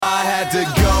had to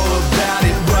go about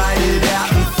it, write it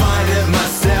out and find it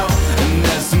myself. And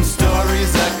there's some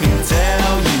stories I can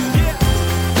tell you.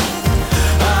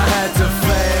 I had to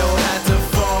fail, had to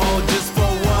fall just for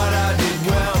what I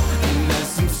did well. And there's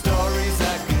some stories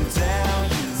I can tell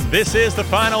you. This is the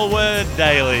Final Word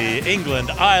Daily.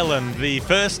 England, Ireland, the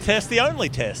first test, the only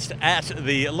test at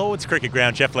the Lord's Cricket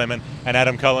Ground. Jeff Lemon and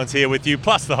Adam Collins here with you,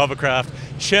 plus the hovercraft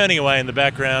churning away in the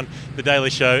background. The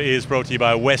Daily Show is brought to you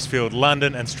by Westfield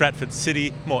London and Stratford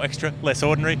City. More extra, less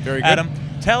ordinary. Very good. Adam,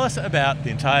 tell us about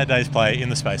the entire day's play in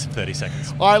the space of 30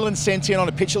 seconds. Ireland sent in on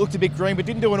a pitch that looked a bit green, but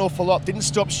didn't do an awful lot. Didn't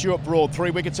stop Stuart Broad.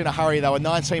 3 wickets in a hurry. They were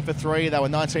 19 for 3. They were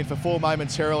 19 for 4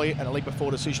 momentarily, and a leap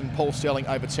before decision, Paul Sterling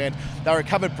overturned. They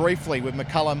recovered briefly with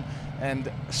McCullum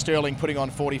and Sterling putting on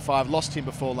 45. Lost him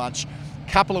before lunch.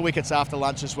 Couple of wickets after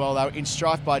lunch as well. They were in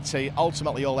strife by tea.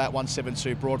 Ultimately all out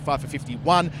 172. Broad 5 for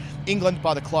 51. England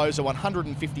by the closer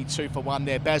 152 for 1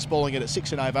 there. Baz balling it at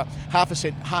 6 and over.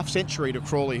 Half century to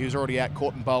Crawley, who's already out,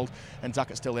 caught and bowled, and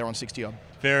Duckett still there on 60 odd.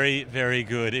 Very, very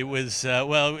good. It was,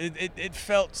 it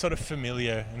felt sort of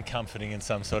familiar and comforting in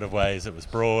some sort of ways. It was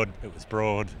broad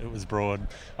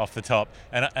off the top.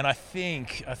 And I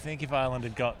think if Ireland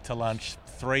had got to lunch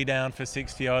 3 down for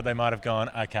 60 odd, they might have gone,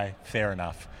 okay, fair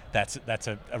enough. That's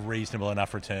a reasonable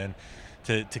enough return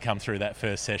to come through that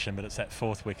first session, but it's that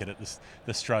 4th wicket at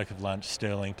the stroke of lunch.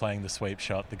 Sterling playing the sweep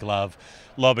shot, the glove,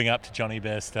 lobbing up to Johnny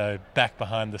Bairstow, back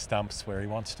behind the stumps where he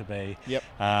wants to be. Yep.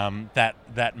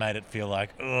 That made it feel like,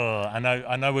 I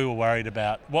know we were worried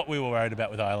about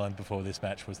with Ireland before this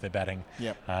match was their batting.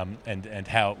 Yep. And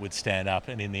how it would stand up,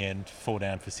 and in the end 4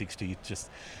 down for 60.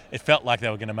 It felt like they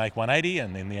were going to make 180,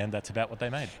 and in the end that's about what they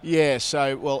made. Yeah,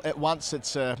 so, well, at once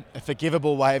it's a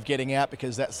forgivable way of getting out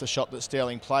because that's the shot that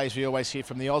Sterling plays. We always hear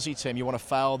from the Aussie team, you want to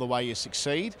fail the way you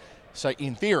succeed. So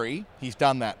in theory, he's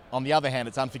done that. On the other hand,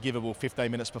 it's unforgivable 15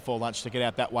 minutes before lunch to get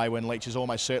out that way when Leach is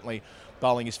almost certainly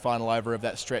bowling his final over of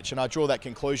that stretch. And I draw that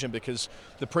conclusion because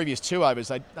the previous 2 overs,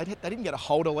 they didn't get a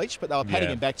hold of Leach, but they were patting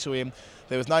him back to him.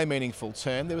 There was no meaningful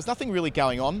turn. There was nothing really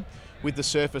going on with the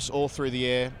surface all through the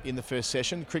air in the first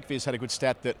session. CricViz had a good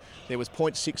stat that there was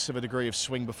 0.6 of a degree of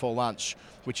swing before lunch,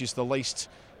 which is the least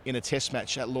in a test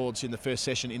match at Lord's in the first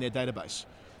session in their database.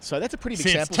 So that's a pretty big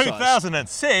Since sample size.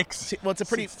 2006. Well, it's a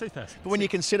pretty. Since 2006. But when you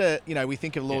consider, we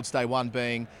think of Lord's Day 1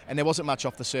 being, and there wasn't much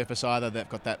off the surface either. They've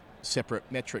got that separate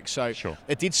metric. So Sure.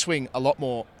 It did swing a lot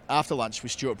more after lunch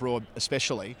with Stuart Broad,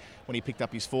 especially when he picked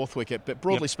up his 4th wicket. But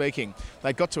broadly speaking,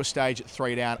 they got to a stage at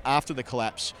 3 down after the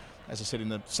collapse. As I said in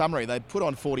the summary, they put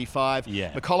on 45.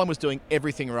 Yeah. McCullum was doing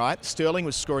everything right. Sterling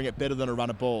was scoring it better than a run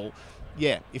of ball.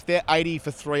 Yeah, if they're 80 for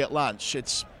 3 at lunch,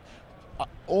 it's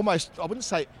almost, I wouldn't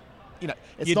say,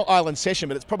 it's not Ireland's session,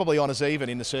 but it's probably on as even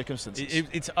in the circumstances.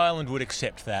 It's Ireland would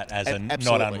accept that as a Absolutely.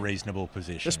 not unreasonable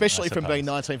position. Especially I from being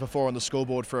suppose. 19 for 4 on the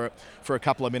scoreboard for a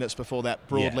couple of minutes before that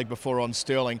broad leg before on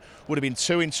Sterling. Would have been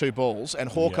 2 in 2 balls, and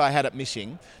Hawkeye had it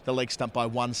missing the leg stump by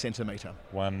 1 centimetre.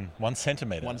 1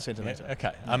 centimetre. 1 centimetre. Yeah,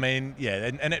 okay. I mean,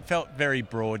 and it felt very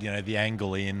broad, the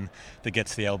angle in that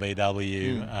gets the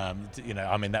LBW.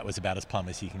 That was about as plumb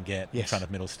as you can get in front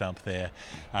of middle stump there.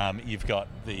 You've got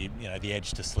the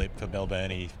edge to slip for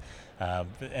Balbirnie.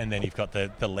 And then you've got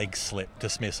the leg slip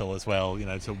dismissal as well,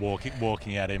 so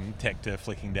walking at him, Tector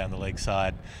flicking down the leg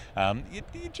side. You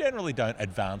generally don't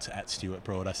advance at Stuart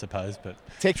Broad, I suppose. But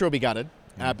Tector will be gutted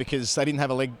because they didn't have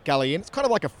a leg gully in. It's kind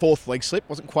of like a 4th leg slip.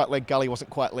 Wasn't quite leg gully, wasn't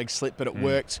quite leg slip, but it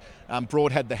worked.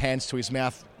 Broad had the hands to his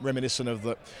mouth, reminiscent of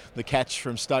the catch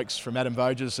from Stokes from Adam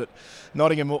Voges at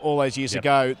Nottingham all those years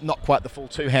ago. Not quite the full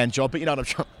 2-hand job, but you know what I'm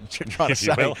trying to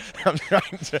say. I'm trying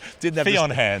to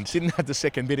didn't have the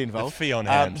second bit involved. Fee on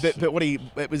hand. But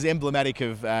it was emblematic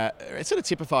of it sort of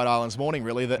typified Ireland's morning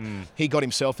really that he got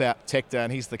himself out, Tector,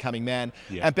 and he's the coming man.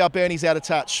 Yeah. And Balbirnie's out of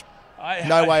touch.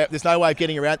 There's no way of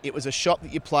getting around. It was a shot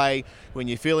that you play when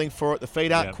you're feeling for it. The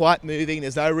feet aren't quite moving.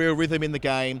 There's no real rhythm in the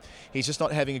game. He's just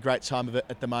not having a great time of it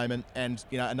at the moment. And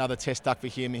another test duck for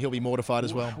him. He'll be mortified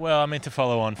as well. Well, I mean, to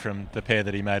follow on from the pair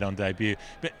that he made on debut,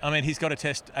 but I mean, he's got a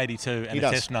test 82 and a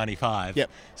test 95. Yep.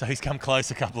 So he's come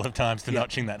close a couple of times to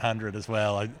notching that 100 as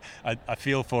well. I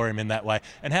feel for him in that way.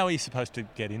 And how are you supposed to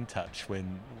get in touch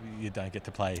when you don't get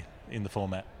to play in the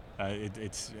format?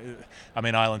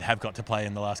 Ireland have got to play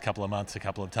in the last couple of months a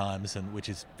couple of times, which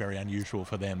is very unusual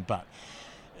for them. But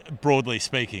broadly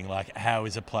speaking, how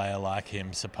is a player like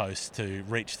him supposed to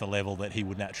reach the level that he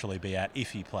would naturally be at if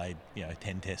he played,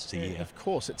 10 tests a year? Of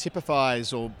course, it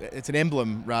typifies, or it's an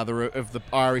emblem rather, of the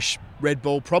Irish red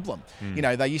ball problem.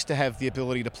 They used to have the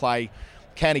ability to play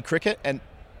county cricket, and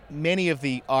many of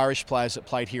the Irish players that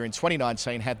played here in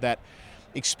 2019 had that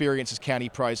experience as county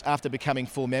pros after becoming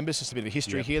full members. Just a bit of a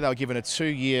history here. They were given a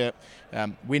 2-year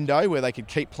window where they could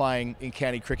keep playing in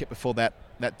county cricket before that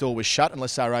door was shut,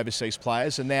 unless they were overseas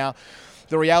players. And now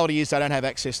the reality is they don't have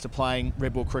access to playing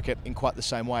red ball cricket in quite the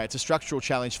same way. It's a structural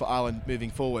challenge for Ireland moving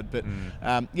forward. But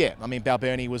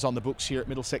Balbirnie was on the books here at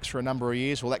Middlesex for a number of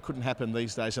years. Well, that couldn't happen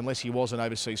these days unless he was an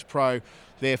overseas pro.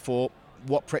 Therefore,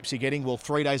 what prep's he getting? Well,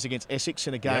 3 days against Essex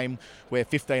in a game where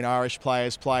 15 Irish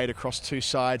players played across 2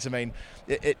 sides. I mean,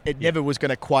 it never was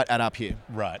going to quite add up here.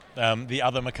 Right. The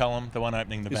other McCullum, the one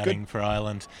opening the batting for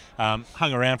Ireland,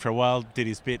 hung around for a while, did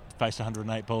his bit, faced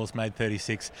 108 balls, made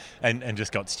 36, and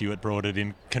just got Stuart Broaded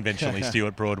in conventionally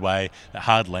Stuart Broad way.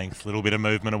 Hard length, little bit of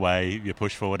movement away, you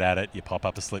push forward at it, you pop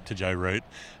up a slip to Joe Root.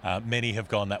 Many have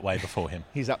gone that way before him.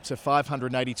 He's up to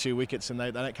 582 wickets, and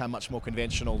they don't come much more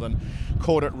conventional than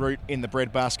caught at Root in the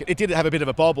breadbasket. It did have a bit of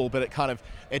a bobble, but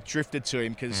it drifted to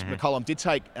him because McCullum did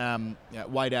take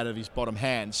weight out of his bottom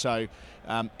hand. So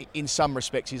in some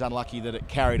respects, he's unlucky that it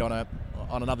carried on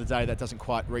another day that doesn't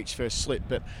quite reach first slip.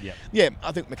 But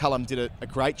I think McCullum did a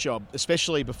great job,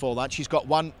 especially before lunch. He's got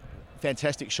one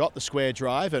fantastic shot, the square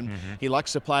drive, and he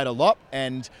likes to play it a lot.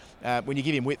 And when you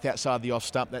give him width outside the off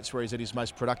stump, that's where he's at his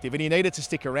most productive. And he needed to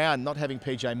stick around, not having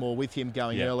PJ Moore with him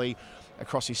going early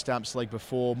across his stumps leg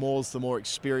before. Moore's the more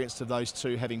experienced of those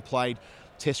two, having played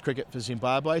Test cricket for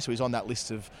Zimbabwe, so he's on that list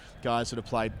of guys that have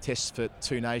played Tests for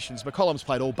 2 nations. McCullum's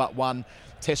played all but 1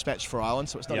 Test match for Ireland,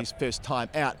 so it's not his first time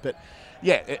out. But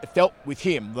it felt with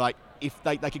him like if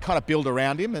they could kind of build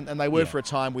around him, and they were for a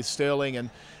time with Sterling, and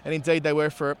indeed they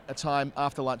were for a time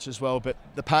after lunch as well, but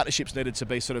the partnerships needed to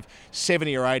be sort of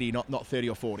 70 or 80, not 30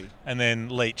 or 40. And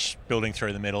then Leach building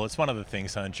through the middle. It's one of the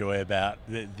things I enjoy about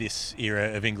this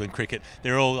era of England cricket.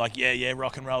 They're all like,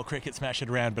 rock and roll cricket, smash it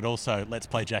around, but also let's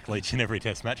play Jack Leach in every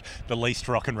Test match. The least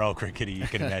rock and roll cricketer you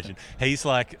can imagine. He's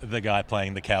like the guy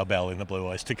playing the cowbell in the Blue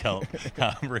Oyster Cult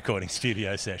recording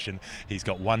studio session. He's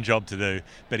got one job to do,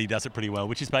 but he does it pretty well,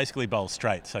 which is basically bowl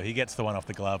straight. So he gets the one off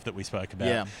the glove that we spoke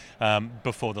about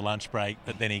before the lunch break,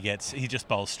 but then he just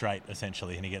bowls straight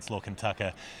essentially, and he gets Lorcan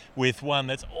Tucker with one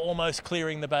that's almost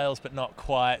clearing the bails but not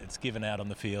quite. It's given out on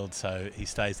the field, so he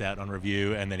stays out on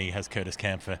review, and then he has Curtis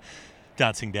Camphor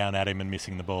dancing down at him and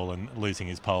missing the ball and losing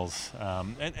his poles.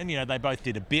 And they both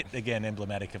did a bit, again,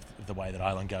 emblematic of the way that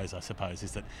Ireland goes, I suppose,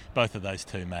 is that both of those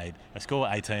two made a score,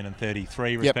 18 and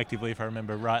 33 respectively, if I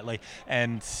remember rightly,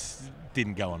 and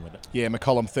didn't go on with it. Yeah,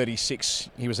 McCullum 36,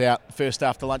 he was out first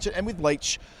after lunch. And with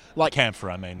Leach, like Camphor,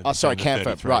 I mean.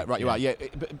 Camphor, right, you are.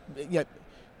 Yeah.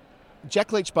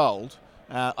 Jack Leach bowled,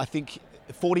 I think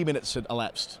 40 minutes had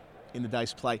elapsed in the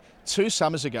day's play. 2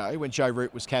 summers ago, when Joe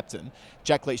Root was captain,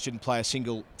 Jack Leach didn't play a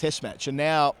single Test match. And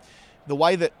now, the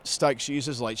way that Stokes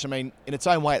uses Leach, I mean, in its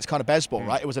own way, it's kind of baseball,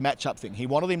 right? It was a match-up thing. He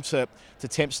wanted him to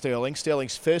tempt Sterling.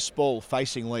 Sterling's first ball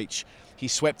facing Leach, he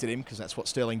swept at him, because that's what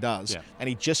Sterling does, and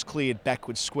he just cleared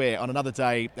backwards square. On another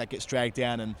day, that gets dragged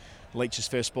down, and Leach's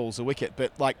first ball's a wicket.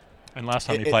 But, and last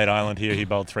time he played Ireland here, he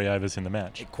bowled 3 overs in the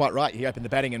match. Quite right. He opened the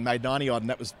batting and made 90 odd, and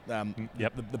that was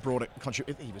the broader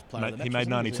contribution. He was player of the match. He made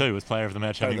 92, was player of the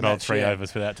match, having bowled 3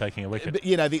 overs without taking a wicket.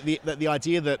 But, the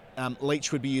idea that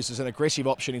Leach would be used as an aggressive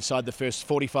option inside the first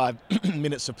 45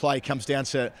 minutes of play comes down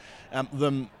to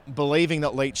them believing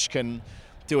that Leach can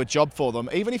do a job for them,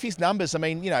 even if his numbers, I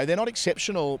mean, they're not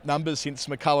exceptional numbers since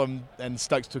McCullum and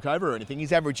Stokes took over or anything.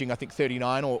 He's averaging, I think,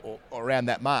 39 or around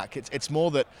that mark. It's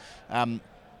more that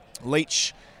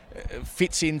Leach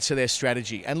fits into their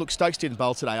strategy. And look, Stokes didn't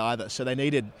bowl today either, so they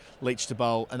needed Leach to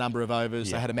bowl a number of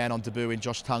overs. They had a man on debut in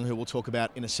Josh Tongue, who we'll talk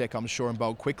about in a sec, I'm sure, and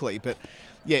bowled quickly. But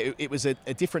it was a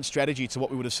different strategy to what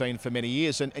we would have seen for many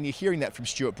years. And you're hearing that from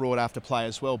Stuart Broad after play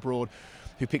as well. Broad,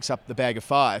 who picks up the bag of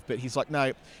 5, but he's like,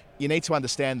 no, you need to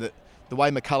understand that the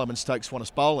way McCullum and Stokes want us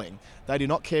bowling, they do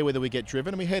not care whether we get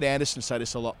driven. And we heard Anderson say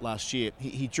this a lot last year.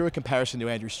 He drew a comparison to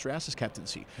Andrew Strauss's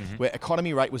captaincy, where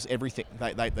economy rate was everything.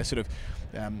 They sort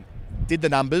of did the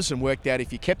numbers and worked out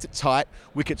if you kept it tight,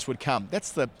 wickets would come.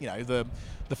 That's the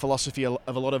philosophy of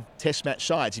a lot of Test match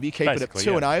sides. If you keep it at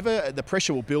 2 and over, the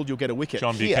pressure will build, you'll get a wicket.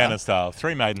 John Buchanan style,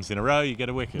 3 maidens in a row, you get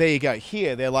a wicket. There you go.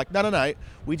 Here, they're like, no,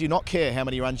 we do not care how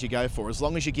many runs you go for, as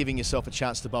long as you're giving yourself a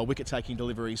chance to bowl wicket-taking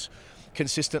deliveries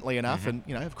consistently enough. And,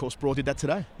 of course, Broad did that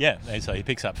today. Yeah, so he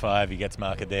picks up 5, he gets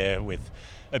marked there with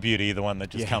a beauty, the one that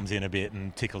just comes in a bit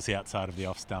and tickles the outside of the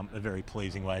off stump. A very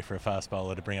pleasing way for a fast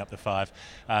bowler to bring up the 5.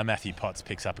 Matthew Potts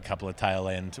picks up a couple of tail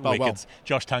end wickets.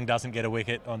 Josh Tongue doesn't get a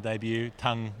wicket on debut.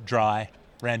 Tongue dry.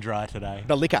 ran dry today.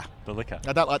 The liquor. The liquor.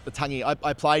 I don't like the Tungy.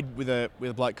 I played with a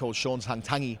bloke called Sean Tung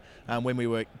Tungy when we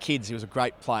were kids. He was a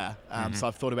great player, so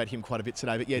I've thought about him quite a bit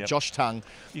today. But yeah, Josh Tung,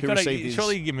 who received his...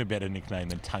 Surely you give him a better nickname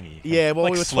than Tungy. Yeah, well,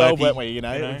 like we were Slurpee, 12, weren't we? You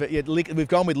know? But yeah, we've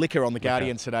gone with liquor on the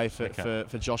Guardian today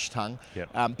for Josh Tung. Yep.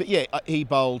 But yeah, he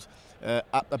bowled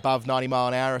up above 90 mile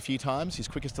an hour a few times. His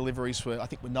quickest deliveries were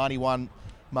 91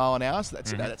 mile an hour, so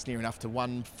that's near enough to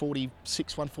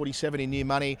 146, 147 in new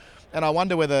money. And I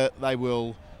wonder whether they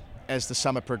will, as the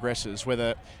summer progresses,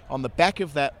 whether on the back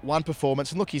of that one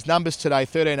performance, and look, his numbers today,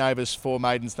 13 overs, 4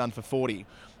 maidens, done for 40,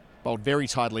 bowled very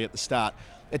tidily at the start.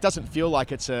 It doesn't feel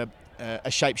like it's a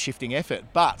shape-shifting effort,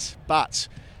 but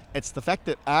it's the fact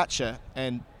that Archer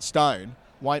and Stone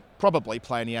won't probably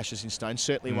play any Ashes in Stone,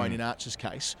 certainly won't in Archer's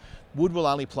case. Wood will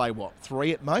only play,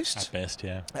 3 at most? At best,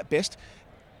 yeah. At best.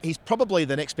 He's probably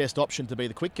the next best option to be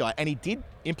the quick guy, and he did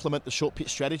implement the short pitch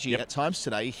strategy at times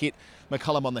today. He hit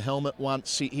McCullum on the helmet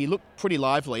once. He looked pretty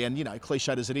lively, and,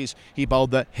 cliched as it is, he bowled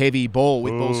the heavy ball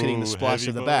with balls hitting the splice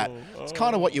of the bat. It's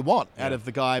kind of what you want out of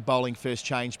the guy bowling first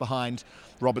change behind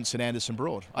Robinson, Anderson,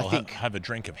 Broad, I think. Have a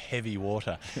drink of heavy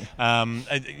water.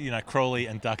 Crawley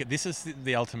and Duckett, this is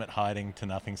the ultimate hiding to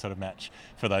nothing sort of match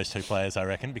for those two players, I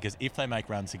reckon, because if they make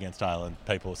runs against Ireland,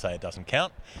 people will say it doesn't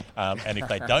count. And if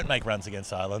they don't make runs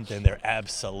against Ireland, then they're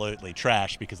absolutely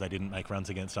trash because they didn't make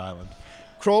runs against Ireland.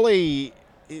 Crawley,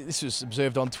 this was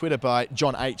observed on Twitter by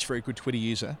John H., very good Twitter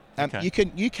user. You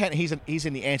can. He's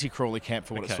in the anti-Crawley camp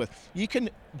for what it's worth. You can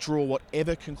draw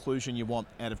whatever conclusion you want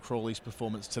out of Crawley's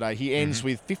performance today. He ends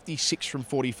with 56 from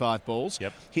 45 balls.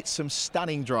 Hits some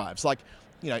stunning drives,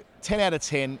 10 out of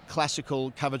 10,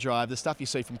 classical cover drive, the stuff you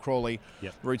see from Crawley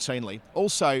routinely.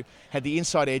 Also had the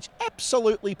inside edge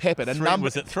absolutely peppered.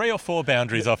 Was it 3 or 4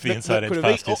 boundaries off the inside edge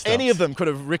past his stumps? Any of them could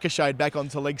have ricocheted back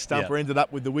onto leg stump or ended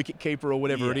up with the wicket keeper or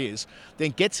whatever it is. Then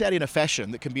gets out in a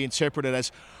fashion that can be interpreted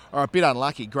as a bit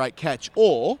unlucky, great catch,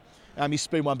 or you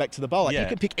spoon one back to the bowler. You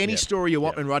can pick any story you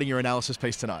want when writing your analysis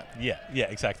piece tonight. Yeah,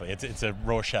 exactly. It's a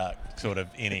Rorschach sort of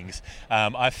innings.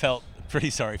 I felt pretty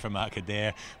sorry for Mark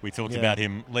Adair. We talked about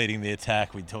him leading the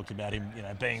attack. We talked about him,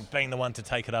 being the one to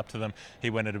take it up to them. He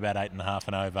went at about 8.5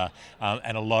 and over,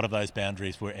 and a lot of those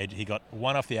boundaries were edge. He got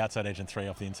 1 off the outside edge and 3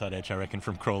 off the inside edge, I reckon,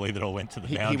 from Crawley that all went to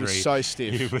the boundary. He was so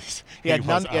stiff. He had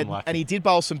none, and he did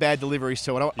bowl some bad deliveries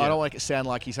too. I don't want it to sound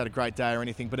like he's had a great day or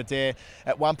anything, but Adair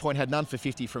at one point had none for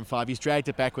 50 from 5. He's dragged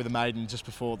it back with a maiden just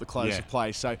before the close of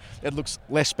play, so it looks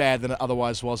less bad than it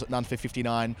otherwise was at none for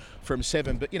 59 from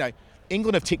 7. But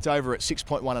England have ticked over at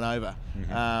 6.1 and over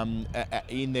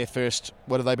in their first,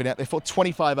 what have they been out there for?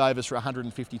 25 overs for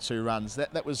 152 runs.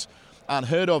 That was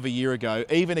unheard of a year ago,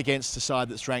 even against a side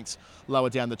that's ranked lower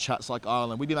down the charts like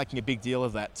Ireland. We'd be making a big deal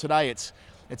of that. Today it's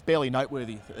barely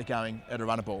noteworthy that they're going at a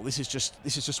runner ball. This is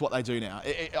just what they do now.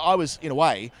 I was, in a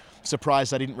way,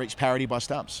 surprised they didn't reach parity by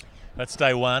stumps. That's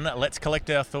day one. Let's collect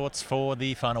our thoughts for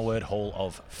the Final Word Hall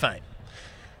of Fame.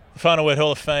 The Final Word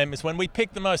Hall of Fame is when we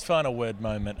pick the most final word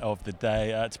moment of the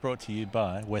day. It's brought to you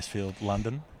by Westfield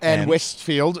London. And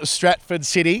Westfield, Stratford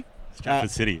City.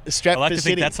 Stratford City. Stratford I like to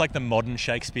City. think that's like the modern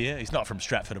Shakespeare. He's not from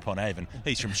Stratford upon Avon.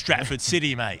 He's from Stratford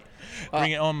City, mate.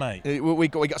 Bring it on, mate. We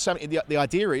got something. The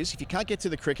idea is, if you can't get to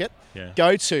the cricket,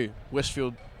 go to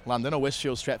Westfield London or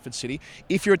Westfield Stratford City.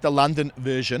 If you're at the London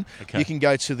version, you can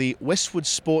go to the Westwood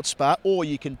Sports Bar, or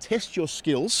you can test your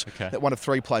skills at one of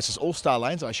 3 places. All Star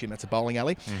Lanes, I assume that's a bowling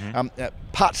alley.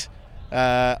 Putt.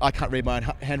 I can't read my own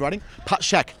handwriting. Putt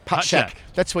Shack.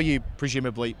 That's where you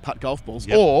presumably putt golf balls.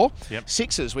 Or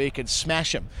sixes, where you can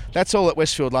smash them. That's all at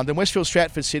Westfield London. Westfield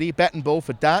Stratford City, bat and ball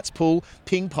for darts, pool,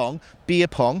 ping pong, beer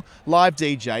pong, live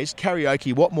DJs,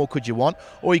 karaoke. What more could you want?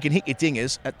 Or you can hit your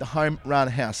dingers at the Home Run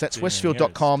House. That's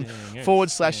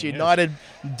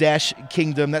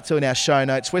westfield.com/United-Kingdom. That's all in our show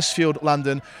notes. Westfield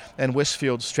London and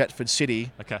Westfield Stratford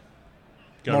City. Okay.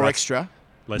 More extra.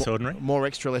 Less ordinary? More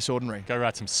extra, less ordinary. Go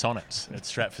write some sonnets at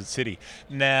Stratford City.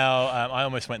 Now, I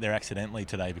almost went there accidentally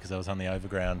today because I was on the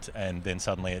overground, and then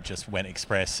suddenly it just went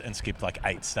express and skipped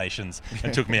 8 stations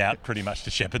and took me out pretty much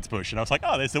to Shepherd's Bush. And I was like,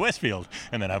 oh, there's the Westfield.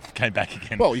 And then I came back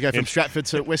again. Well, you go from Stratford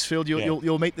to Westfield,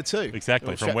 you'll meet the two.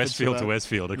 Exactly, from Westfield to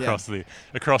Westfield across the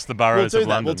boroughs of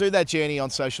London. We'll do that journey on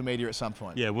social media at some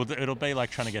point. Yeah, it'll be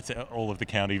like trying to get to all of the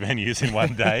county venues in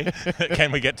one day.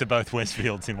 Can we get to both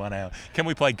Westfields in 1 hour? Can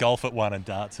we play golf at one and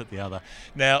darts at the other?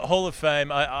 Now, Hall of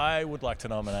Fame, I would like to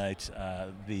nominate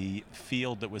the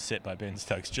field that was set by Ben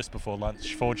Stokes just before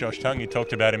lunch for Josh Tung. You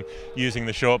talked about him using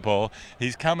the short ball.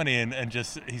 He's coming in and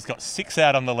he's got 6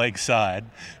 out on the leg side,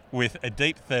 with a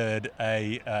deep third,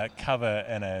 a cover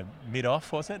and a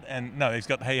mid-off, was it? And no,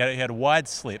 he had a wide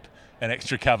slip, an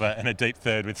extra cover and a deep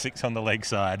third with 6 on the leg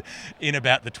side in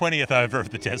about the 20th over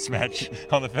of the test match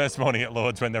on the first morning at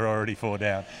Lords when they're already 4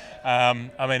 down.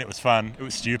 It was fun. It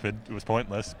was stupid. It was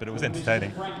pointless, but it was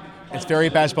entertaining. It's very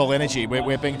baseball energy.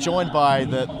 We're being joined by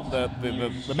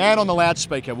the man on the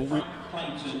loudspeaker,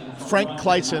 Frank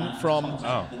Clayton from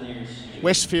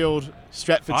Westfield,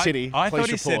 Stratford City. I thought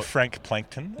he report. said Frank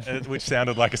Plankton, which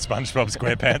sounded like a SpongeBob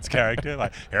SquarePants character.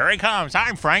 Like, here he comes.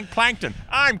 I'm Frank Plankton.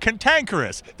 I'm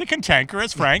cantankerous. The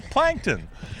cantankerous Frank Plankton.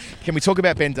 Can we talk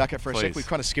about Ben Duckett for a sec? Please. We've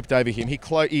kind of skipped over him.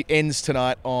 He ends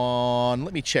tonight on,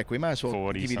 let me check, we may as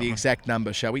well give you the exact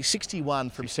number, shall we?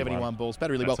 61 from 71 balls.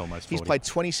 Batted really That's well. almost He's 40. played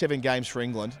 27 games for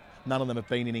England. None of them have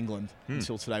been in England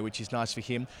until today, which is nice for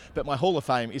him. But my Hall of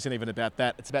Fame isn't even about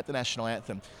that. It's about the national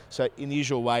anthem. So in the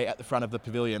usual way, at the front of the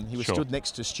pavilion, he was stood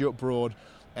next to Stuart Broad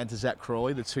and to Zach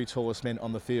Crawley, the 2 tallest men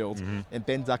on the field. And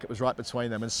Ben Duckett was right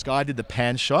between them. And Sky did the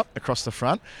pan shot across the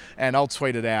front. And I'll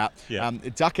tweet it out. Yeah.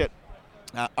 Duckett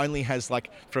only has,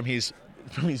 from his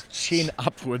chin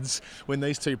upwards when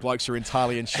these two blokes are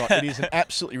entirely in shot. It is an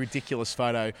absolutely ridiculous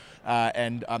photo.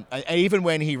 And even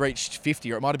when he reached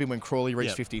 50, or it might have been when Crawley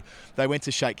reached 50, they went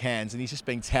to shake hands and he's just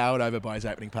being towered over by his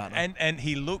opening partner. And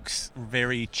he looks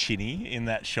very chinny in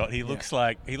that shot. He looks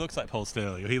like Paul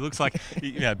Sterling. He looks like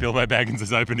Bilbo Baggins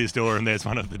has opened his door and there's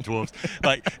one of the dwarves.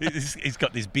 Like he's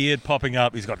got this beard popping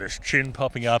up, he's got this chin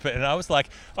popping up, and I was like,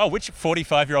 oh, which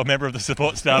 45-year-old member of the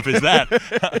support staff is that?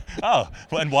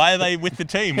 And why are they with the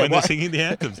team when they're singing the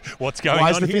anthems? What's going on? Why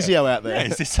is the here? physio out there?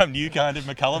 Yeah, is this some new kind of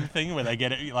McCullum thing where they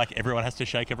get it like everyone has to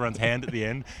shake everyone's hand at the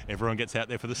end? Everyone gets out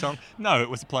there for the song? No, it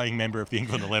was a playing member of the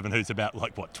England 11 who's about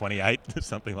 28,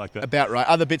 something like that. About right.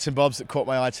 Other bits and bobs that caught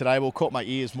my eye today, caught my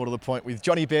ears more to the point, with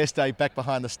Johnny Bairstow back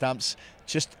behind the stumps,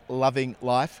 just loving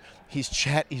life. His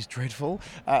chat is dreadful,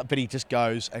 but he just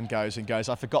goes and goes and goes.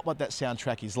 I forgot what that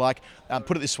soundtrack is like.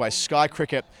 Put it this way, Sky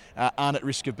Cricket aren't at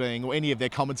risk of being, or any of their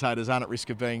commentators aren't at risk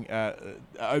of being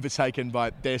overtaken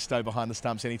by Bairstow behind the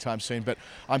stumps anytime soon. But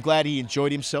I'm glad he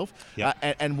enjoyed himself.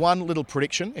 Yep. And one little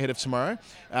prediction ahead of tomorrow.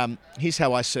 Here's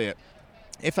how I see it.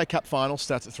 FA Cup final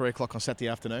starts at 3 o'clock on Saturday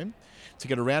afternoon. To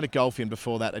get a round of golf in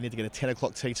before that, they need to get a 10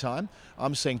 o'clock tee time.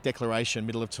 I'm seeing declaration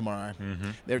middle of tomorrow.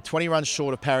 They're 20 runs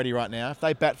short of parity right now. If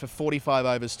they bat for 45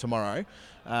 overs tomorrow,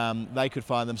 they could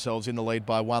find themselves in the lead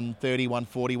by 130,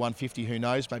 140, 150, who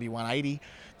knows, maybe 180.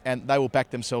 And they will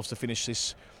back themselves to finish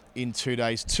this in 2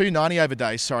 days. 2 90-over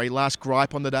days, last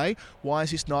gripe on the day. Why is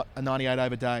this not a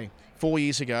 98-over day? 4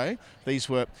 years ago, these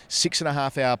were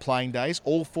 6.5-hour playing days.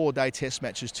 All 4-day test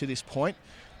matches to this point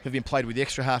have been played with the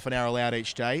extra half an hour allowed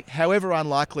each day. However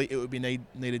unlikely it would be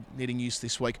needing use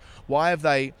this week. Why have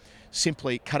they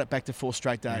simply cut it back to 4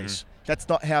 straight days? That's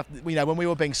not how, when we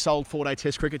were being sold 4-day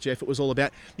test cricket, Jeff, it was all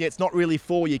about, it's not really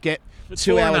 4, you get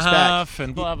 2 hours back.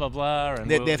 And blah, blah, blah. And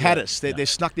they've had us. They've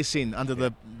snuck this in under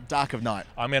the dark of night.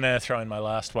 I'm going to throw in my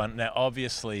last one. Now,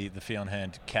 obviously, the Fionn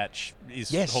Hand catch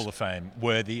is Hall of Fame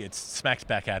worthy. It's smacked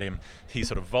back at him. He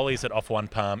sort of volleys it off one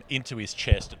palm into his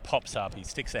chest. It pops up. He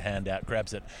sticks a hand out,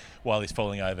 grabs it while he's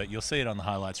falling over. You'll see it on the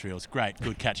highlights reels. Great,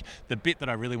 good catch. The bit that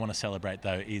I really want to celebrate,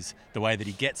 though, is the way that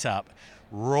he gets up,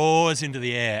 roars into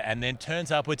the air, and then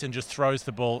turns upwards and just throws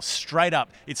the ball straight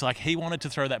up. It's like he wanted to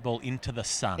throw that ball into the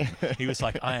sun. He was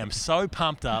like, I am so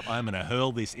pumped up, I'm going to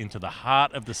hurl this into the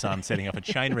heart of the sun, setting off a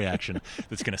chain reaction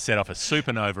that's going to set off a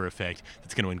supernova effect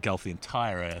that's going to engulf the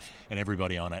entire Earth and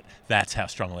everybody on it. That's how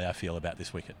strongly I feel about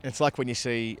this wicket. It's like when you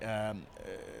see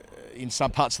in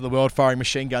some parts of the world firing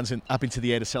machine guns up into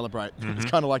the air to celebrate. It's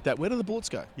kind of like that. Where do the bullets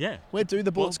go? Yeah. Where do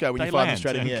the bullets go when you fire them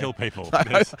straight in the air? Kill people.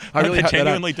 I really they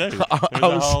genuinely do.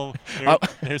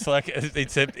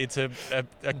 It's a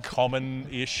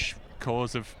common-ish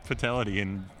cause of fatality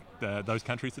in those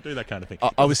countries that do that kind of thing.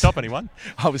 Stop anyone.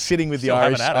 I was sitting with the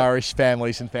Irish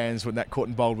families and fans when that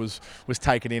cotton bowl was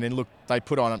taken in, and look, they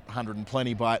put on 100 and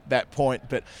plenty by that point,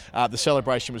 but the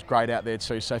celebration was great out there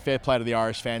too. So fair play to the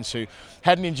Irish fans who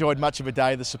hadn't enjoyed much of a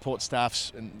day, the support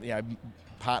staffs and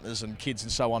partners and kids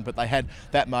and so on, but they had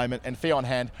that moment. And Fionn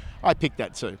Hand, I picked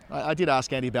that too. I did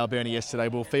ask Andy Balbirnie yesterday,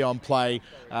 will Fionn play?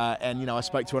 And I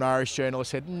spoke to an Irish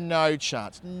journalist, said no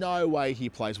chance, no way he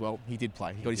plays well. He did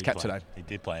play. He got his cap today. He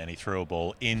did play, and he threw a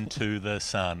ball into the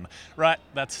sun. Right,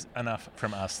 that's enough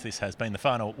from us. This has been the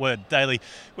Final Word Daily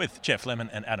with Jeff Lemon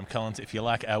and Adam Collins. If you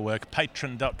like our work,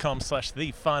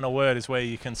 patreon.com/thefinalword is where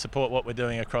you can support what we're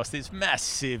doing across this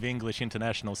massive English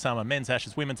international summer. Men's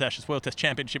Ashes, Women's Ashes, World Test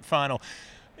Championship final.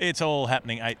 It's all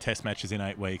happening. 8 test matches in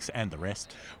 8 weeks and the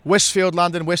rest. Westfield,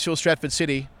 London, Westfield, Stratford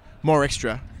City. More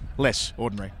extra less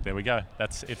ordinary. There we go.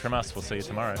 That's it from us. We'll see you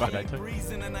tomorrow for day 2.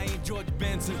 And I ain't George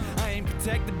Benson. I ain't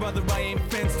protected, brother. I ain't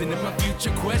fenced in. If my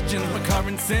future questions my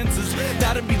current senses,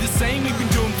 that'll be the same we've been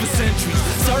doing for centuries.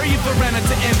 Sorry if I ran out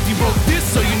to empty. Wrote this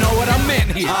so you know what I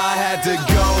meant here. I had to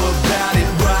go about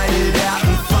it